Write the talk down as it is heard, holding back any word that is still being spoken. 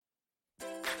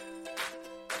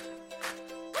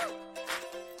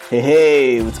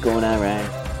Hey, what's going on,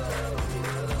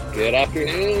 Ryan? Good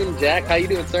afternoon, Jack. How you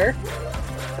doing, sir?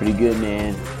 Pretty good,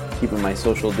 man. Keeping my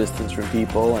social distance from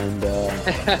people and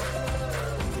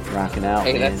rocking out,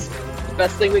 Hey, man. that's the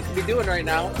best thing we could be doing right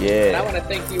now. Yeah. And I want to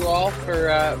thank you all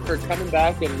for coming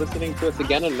back and listening to us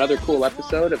again on another cool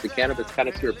episode of the Cannabis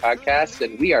Connoisseur Podcast.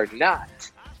 And we are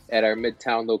not at our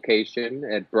Midtown location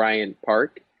at Bryant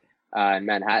Park in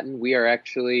Manhattan. We are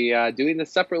actually doing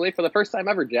this separately for the first time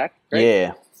ever, Jack. Right?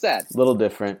 Yeah. Sad. A little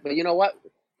different. But you know what?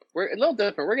 We're a little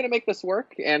different. We're going to make this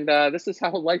work. And this is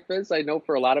how life is, I know,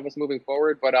 for a lot of us moving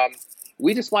forward. But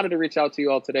we just wanted to reach out to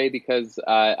you all today because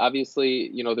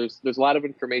obviously, you know, there's a lot of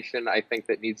information I think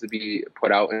that needs to be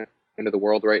put out into the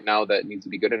world right now that needs to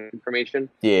be good information.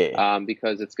 Yeah.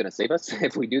 Because it's going to save us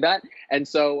if we do that. And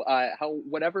so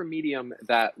whatever medium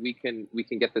that we can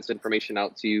get this information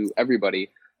out to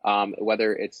everybody,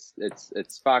 whether it's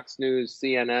Fox News,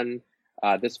 CNN,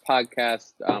 this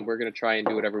podcast, we're going to try and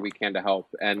do whatever we can to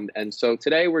help. And so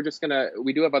today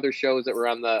we do have other shows that were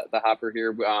on the hopper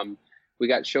here. We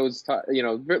got shows,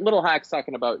 little hacks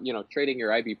talking about, trading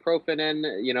your ibuprofen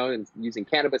and using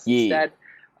cannabis instead.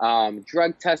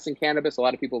 Drug tests and cannabis. A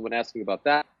lot of people have been asking about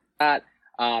that.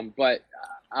 But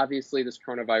obviously this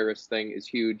coronavirus thing is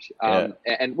huge.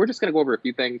 And we're just going to go over a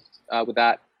few things with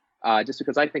that. Just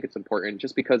because I think it's important,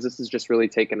 just because this has just really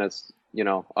taken us,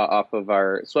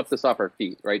 swept us off our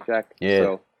feet. Right, Jack? Yeah.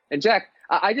 So, and Jack,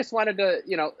 I just wanted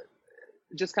to,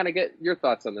 just kind of get your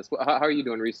thoughts on this. How are you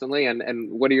doing recently?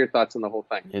 And what are your thoughts on the whole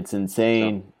thing? It's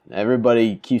insane. So,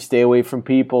 everybody stay away from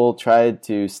people. Try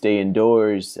to stay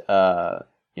indoors.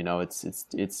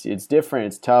 It's different.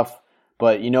 It's tough.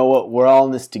 But you know what? We're all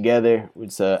in this together.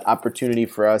 It's an opportunity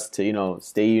for us to,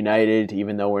 stay united,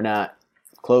 even though we're not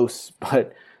close.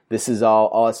 But this is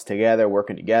all us together,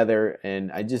 working together. And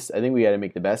I think we got to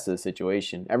make the best of the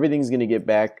situation. Everything's going to get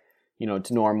back,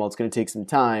 to normal. It's going to take some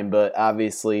time, but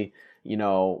obviously,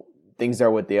 things are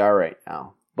what they are right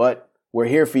now. But we're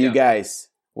here for you guys.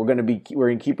 We're going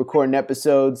to keep recording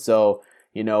episodes. So,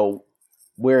 we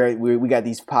got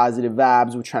these positive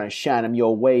vibes. We're trying to shine them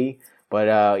your way.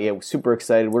 But we're super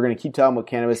excited. We're going to keep talking about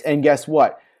cannabis. And guess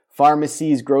what?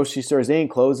 Pharmacies, grocery stores, they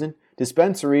ain't closing.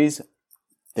 Dispensaries,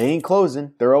 they ain't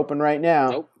closing. They're open right now.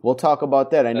 Nope. We'll talk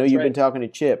about that. I know you've been talking to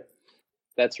Chip.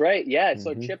 That's right. Yeah.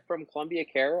 So Chip from Columbia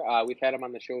Care, we've had him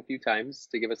on the show a few times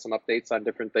to give us some updates on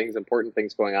different things, important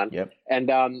things going on. Yep.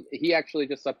 And he actually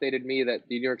just updated me that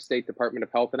the New York State Department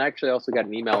of Health, and I actually also got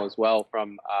an email as well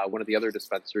from one of the other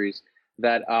dispensaries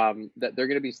that they're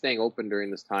going to be staying open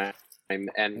during this time and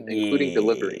including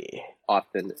delivery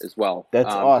often as well.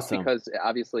 That's awesome. Because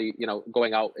obviously,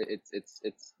 going out,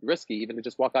 it's risky even to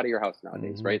just walk out of your house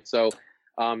nowadays, right? So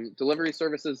delivery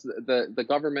services, the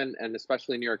government, and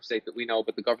especially New York State that we know,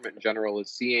 but the government in general is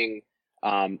seeing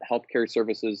healthcare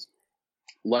services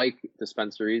like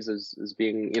dispensaries as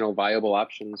being, viable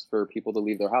options for people to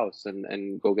leave their house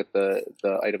and go get the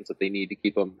items that they need to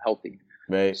keep them healthy.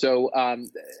 Right. So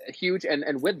huge.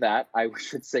 And with that, I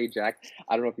should say, Jack,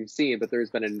 I don't know if you've seen, but there's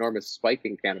been an enormous spike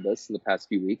in cannabis in the past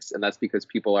few weeks. And that's because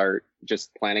people are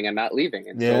just planning on not leaving.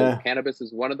 And so cannabis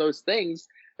is one of those things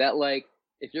that, like,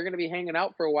 if you're going to be hanging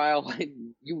out for a while,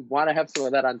 you want to have some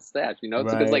of that on stash,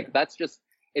 because that's just,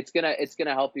 it's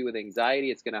gonna help you with anxiety.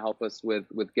 It's gonna help us with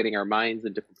getting our minds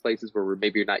in different places where we're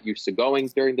maybe not used to going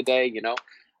during the day,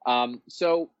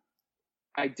 So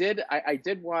I did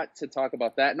want to talk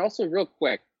about that, and also real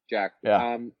quick, Jack.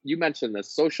 You mentioned this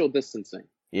social distancing,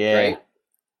 right?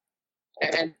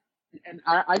 And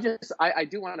I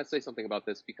do want to say something about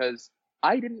this because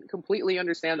I didn't completely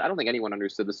understand. I don't think anyone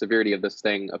understood the severity of this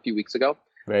thing a few weeks ago.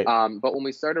 Right. But when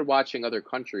we started watching other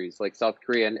countries like South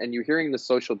Korea and you're hearing the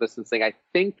social distancing, I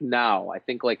think now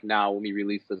when we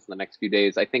release this in the next few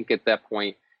days, I think at that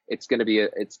point it's going to be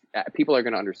people are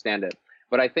going to understand it.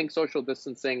 But I think social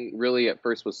distancing really at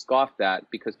first was scoffed at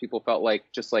because people felt like,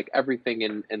 just like everything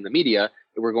in the media,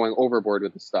 we're going overboard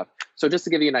with this stuff. So just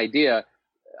to give you an idea,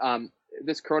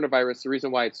 this coronavirus, the reason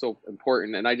why it's so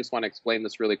important, and I just want to explain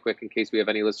this really quick in case we have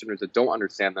any listeners that don't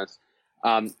understand this.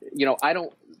 I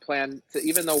don't plan to,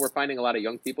 even though we're finding a lot of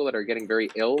young people that are getting very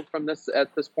ill from this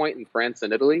at this point in France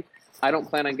and Italy, I don't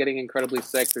plan on getting incredibly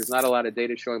sick. There's not a lot of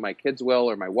data showing my kids will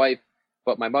or my wife,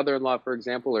 but my mother-in-law, for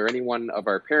example, or any one of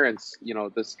our parents,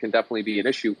 this can definitely be an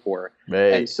issue for.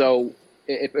 Right. And so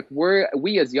if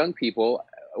we as young people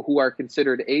who are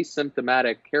considered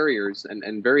asymptomatic carriers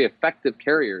and very effective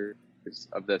carriers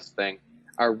of this thing,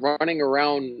 are running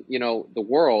around, the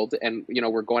world, and,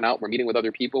 we're going out, we're meeting with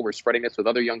other people, we're spreading this with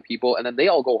other young people, and then they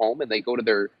all go home and they go to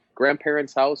their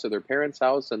grandparents' house or their parents'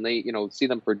 house and they, see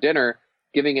them for dinner,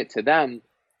 giving it to them.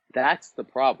 That's the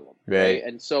problem, right?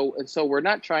 And so we're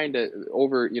not trying to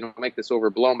make this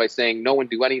overblown by saying no one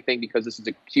do anything because this is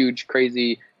a huge,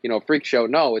 crazy, freak show.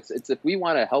 No, it's if we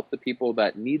want to help the people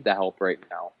that need the help right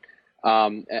now,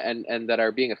 and that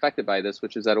are being affected by this,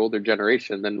 which is that older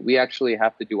generation, then we actually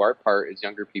have to do our part as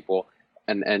younger people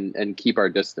and keep our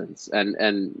distance. And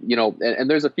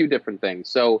there's a few different things.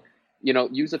 So,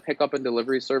 use a pickup and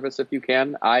delivery service if you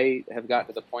can. I have gotten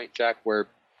to the point, Jack, where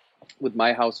with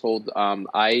my household,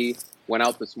 I went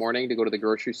out this morning to go to the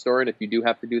grocery store, and if you do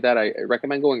have to do that, I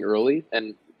recommend going early.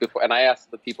 And I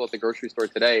asked the people at the grocery store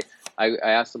today, I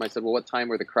asked them, I said, well, what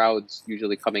time are the crowds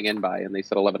usually coming in by? And they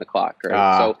said 11 o'clock,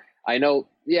 right? So I know,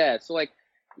 so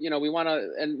we want to,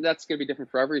 and that's going to be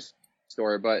different for every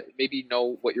store, but maybe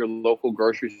know what your local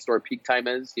grocery store peak time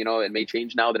is. It may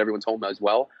change now that everyone's home as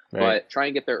well, but try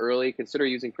and get there early. Consider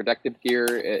using protective gear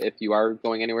if you are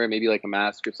going anywhere, maybe like a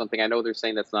mask or something. I know they're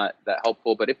saying that's not that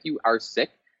helpful, but if you are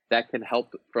sick, that can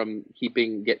help from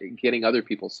getting other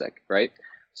people sick, right?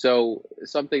 So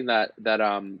something that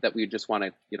we just want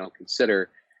to consider.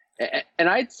 And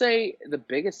I'd say the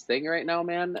biggest thing right now,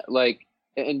 man,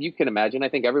 and you can imagine, I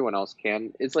think everyone else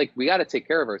can, is we got to take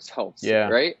care of ourselves,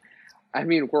 right? I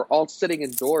mean, we're all sitting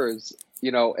indoors,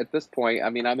 at this point. I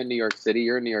mean, I'm in New York City,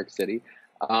 you're in New York City.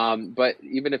 But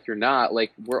even if you're not,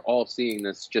 we're all seeing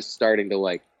this just starting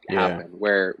to happen,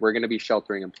 where we're going to be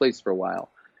sheltering in place for a while.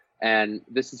 And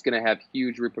this is going to have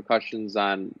huge repercussions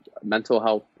on mental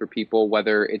health for people,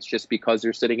 whether it's just because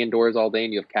you're sitting indoors all day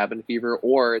and you have cabin fever,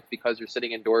 or it's because you're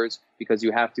sitting indoors because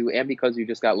you have to, and because you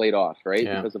just got laid off, right?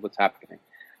 Because of what's happening.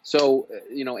 So,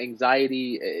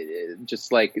 anxiety,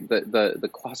 just like the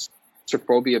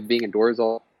claustrophobia of being indoors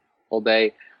all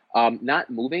day, not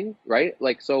moving, right?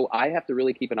 So I have to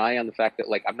really keep an eye on the fact that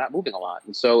I'm not moving a lot.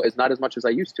 And so it's not as much as I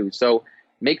used to. So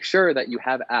make sure that you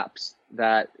have apps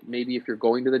that maybe if you're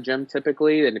going to the gym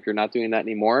typically, and if you're not doing that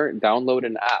anymore, download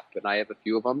an app. And I have a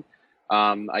few of them.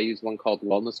 I use one called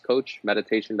Wellness Coach,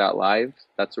 meditation.live.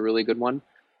 That's a really good one.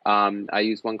 I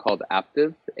use one called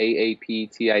Aptiv,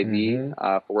 AAPTIV,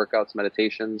 for workouts,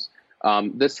 meditations.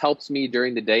 This helps me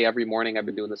during the day every morning. I've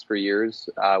been doing this for years,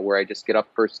 where I just get up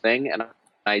first thing and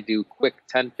I do quick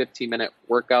 10, 15-minute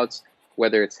workouts,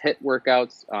 whether it's HIIT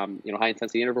workouts, high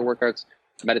intensity interval workouts,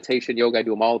 meditation, yoga. I do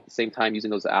them all at the same time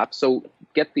using those apps. So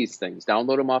get these things,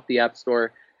 download them off the App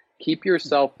Store, keep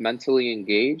yourself mentally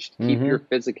engaged, keep your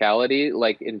physicality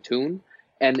in tune.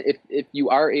 And if you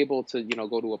are able to,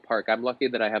 go to a park, I'm lucky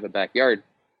that I have a backyard,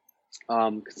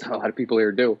 because not a lot of people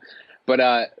here do. But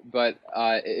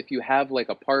if you have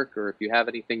a park, or if you have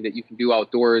anything that you can do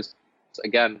outdoors,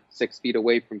 again, 6 feet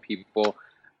away from people,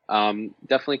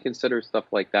 definitely consider stuff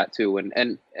like that too.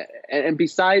 And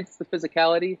besides the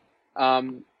physicality,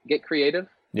 get creative,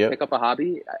 pick up a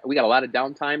hobby. We got a lot of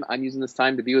downtime. I'm using this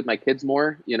time to be with my kids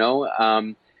more.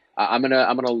 I'm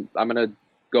gonna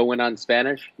go in on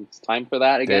Spanish. It's time for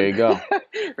that again. There you go.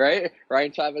 Right?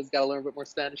 Ryan Chavez got to learn a bit more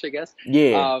Spanish, I guess.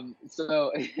 Yeah.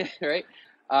 So right.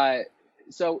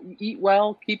 So eat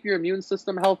well, keep your immune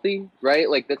system healthy, right?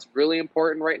 That's really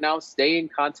important right now. Stay in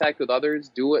contact with others.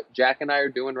 Do what Jack and I are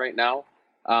doing right now,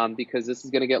 because this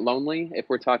is going to get lonely if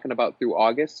we're talking about through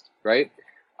August, right?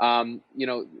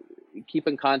 Keep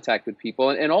in contact with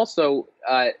people, and also,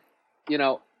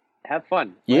 have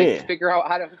fun. Figure out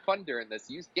how to have fun during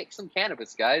this. Get some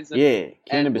cannabis, guys.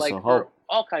 Cannabis will for help.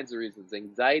 all kinds of reasons,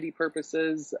 anxiety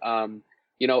purposes.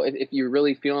 If you're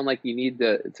really feeling like you need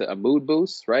a mood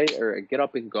boost, right, or a get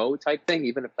up and go type thing,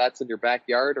 even if that's in your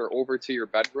backyard or over to your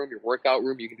bedroom, your workout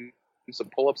room, you can do some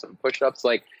pull-ups and push-ups,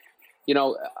 and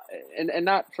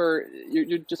not for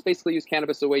you just basically use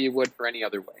cannabis the way you would for any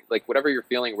other way, whatever you're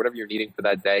feeling, whatever you're needing for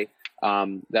that day.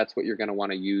 That's what you're going to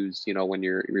want to use, when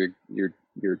you're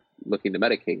looking to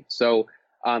medicate. So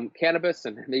cannabis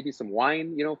and maybe some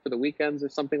wine, for the weekends or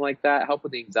something like that, help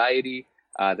with the anxiety.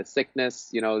 The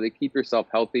sickness, they keep yourself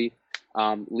healthy.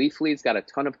 Leafly's got a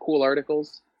ton of cool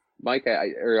articles. Mike,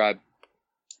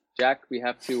 Jack, we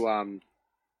have to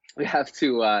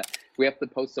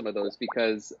post some of those,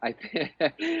 because I think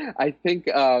I think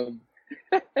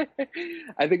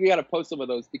we got to post some of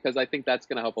those, because I think that's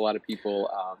going to help a lot of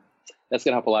people. That's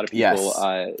going to help a lot of people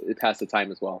pass the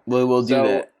time as well. We'll do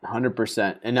that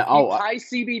 100%. And high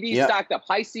CBD stocked up.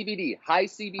 High CBD.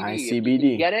 If you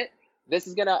can get it. This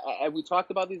is we talked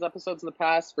about these episodes in the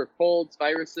past for colds,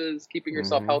 viruses, keeping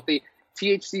yourself healthy.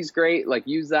 THC is great.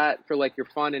 Use that for your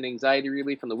fun and anxiety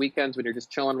relief on the weekends when you're just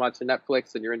chilling, watching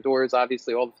Netflix, and you're indoors,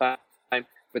 obviously, all the time.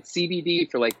 But CBD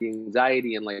for the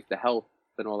anxiety and the health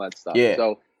and all that stuff. Yeah.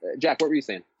 So Jack, what were you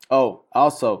saying? Oh,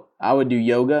 also, I would do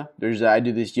yoga. I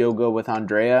do this yoga with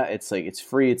Andrea. It's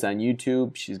free. It's on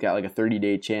YouTube. She's got like a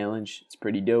 30-day challenge. It's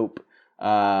pretty dope.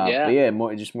 Yeah. But yeah,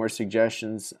 more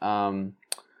suggestions.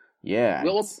 Yeah.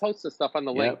 We'll post the stuff on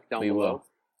the link down below will.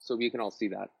 So we can all see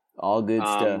that. All good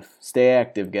stuff. Stay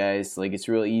active, guys. Like, it's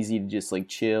real easy to just like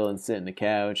chill and sit on the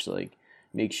couch. Like,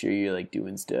 make sure you're like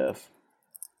doing stuff.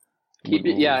 Keep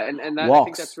it, yeah, and that, I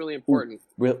think that's really important.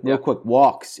 Real quick,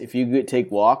 walks. If you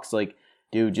take walks, like,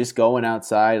 dude, just going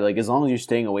outside, like, as long as you're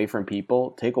staying away from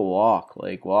people, take a walk.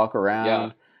 Like, walk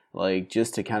around, like,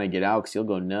 just to kind of get out, because you'll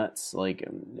go nuts. Like,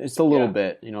 it's a little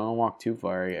bit, don't walk too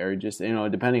far, or just,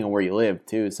 depending on where you live,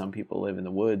 too. Some people live in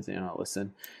the woods,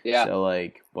 listen. Yeah. So,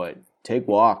 like, but take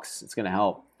walks. It's going to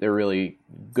help. They're really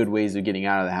good ways of getting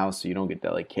out of the house so you don't get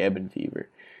that, like, cabin fever.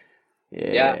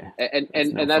 Yeah.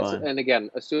 And again,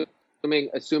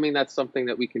 assuming that's something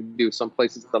that we can do. Some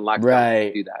places in lockdown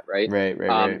can do that, right?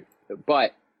 Right.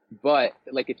 But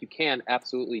like, if you can,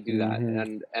 absolutely do that.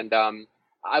 And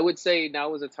I would say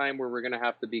now is a time where we're going to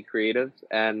have to be creative,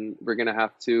 and we're going to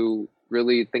have to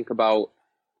really think about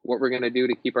what we're going to do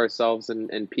to keep ourselves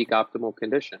in peak optimal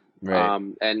condition. Right.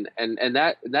 And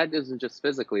that isn't just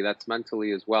physically, that's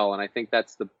mentally as well. And I think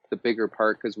that's the bigger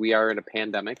part, because we are in a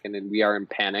pandemic and we are in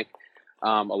panic.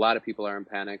 A lot of people are in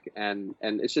panic, and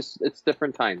it's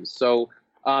different times. So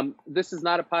this is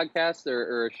not a podcast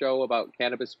or a show about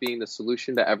cannabis being the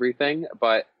solution to everything,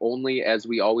 but only, as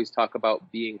we always talk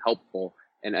about, being helpful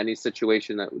in any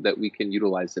situation that we can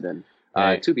utilize it in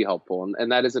to be helpful.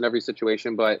 And that isn't every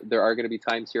situation, but there are going to be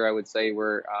times here, I would say,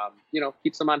 where,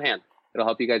 keep some on hand. It'll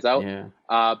help you guys out. Yeah.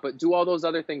 But do all those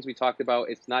other things we talked about.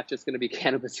 It's not just going to be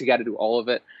cannabis. You got to do all of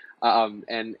it.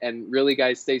 And really,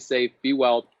 guys, stay safe, be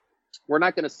well. We're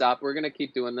not going to stop. We're going to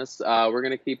keep doing this. We're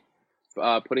going to keep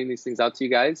putting these things out to you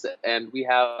guys. And we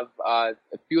have a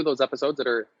few of those episodes that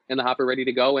are in the hopper ready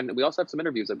to go. And we also have some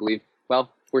interviews, I believe. Well,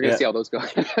 we're going to see how those go.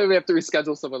 We have to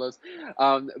reschedule some of those.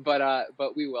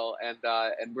 But we will. And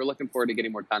we're looking forward to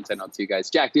getting more content out to you guys.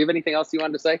 Jack, do you have anything else you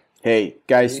wanted to say? Hey,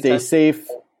 guys, stay safe.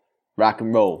 Rock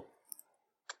and roll.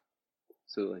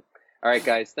 Absolutely. All right,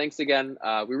 guys. Thanks again.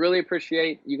 We really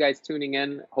appreciate you guys tuning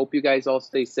in. Hope you guys all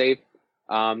stay safe.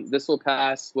 This will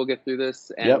pass. We'll get through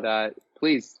this. And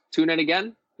please tune in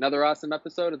again. Another awesome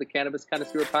episode of the Cannabis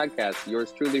Connoisseur Podcast.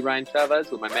 Yours truly, Ryan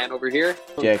Chavez, with my man over here,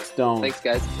 Jack Stone. Thanks,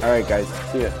 guys. All right, guys.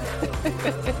 See ya.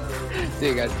 See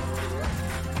you guys.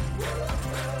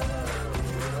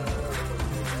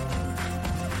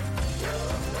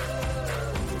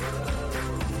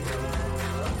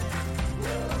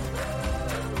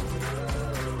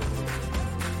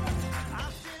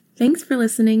 Thanks for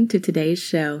listening to today's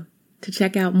show. To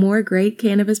check out more great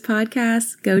cannabis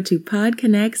podcasts, go to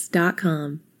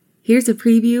podconnects.com. Here's a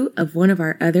preview of one of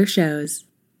our other shows.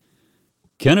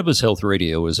 Cannabis Health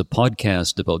Radio is a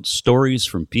podcast about stories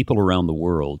from people around the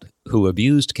world who have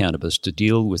used cannabis to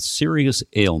deal with serious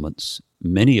ailments,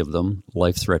 many of them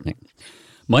life-threatening.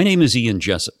 My name is Ian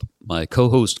Jessup. My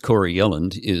co-host Corey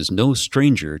Yelland is no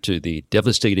stranger to the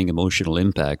devastating emotional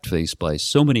impact faced by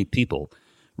so many people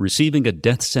receiving a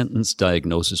death sentence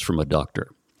diagnosis from a doctor.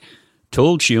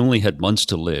 Told she only had months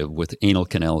to live with anal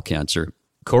canal cancer,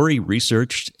 Corey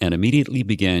researched and immediately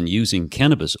began using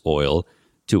cannabis oil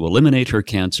to eliminate her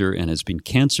cancer and has been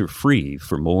cancer-free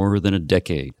for more than a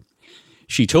decade.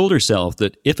 She told herself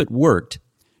that if it worked,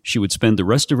 she would spend the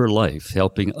rest of her life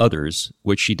helping others,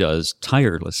 which she does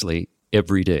tirelessly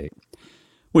every day.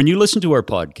 When you listen to our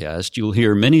podcast, you'll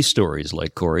hear many stories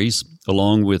like Corey's,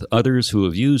 along with others who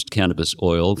have used cannabis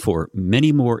oil for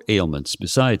many more ailments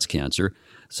besides cancer,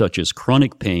 such as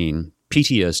chronic pain,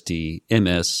 PTSD,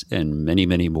 MS, and many,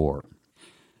 many more.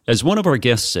 As one of our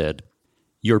guests said,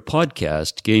 "Your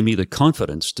podcast gave me the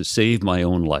confidence to save my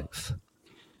own life."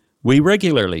 We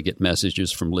regularly get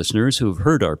messages from listeners who have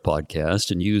heard our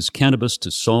podcast and use cannabis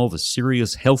to solve a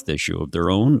serious health issue of their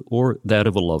own or that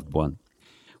of a loved one.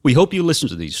 We hope you listen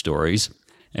to these stories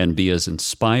and be as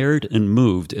inspired and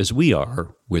moved as we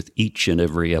are with each and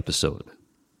every episode.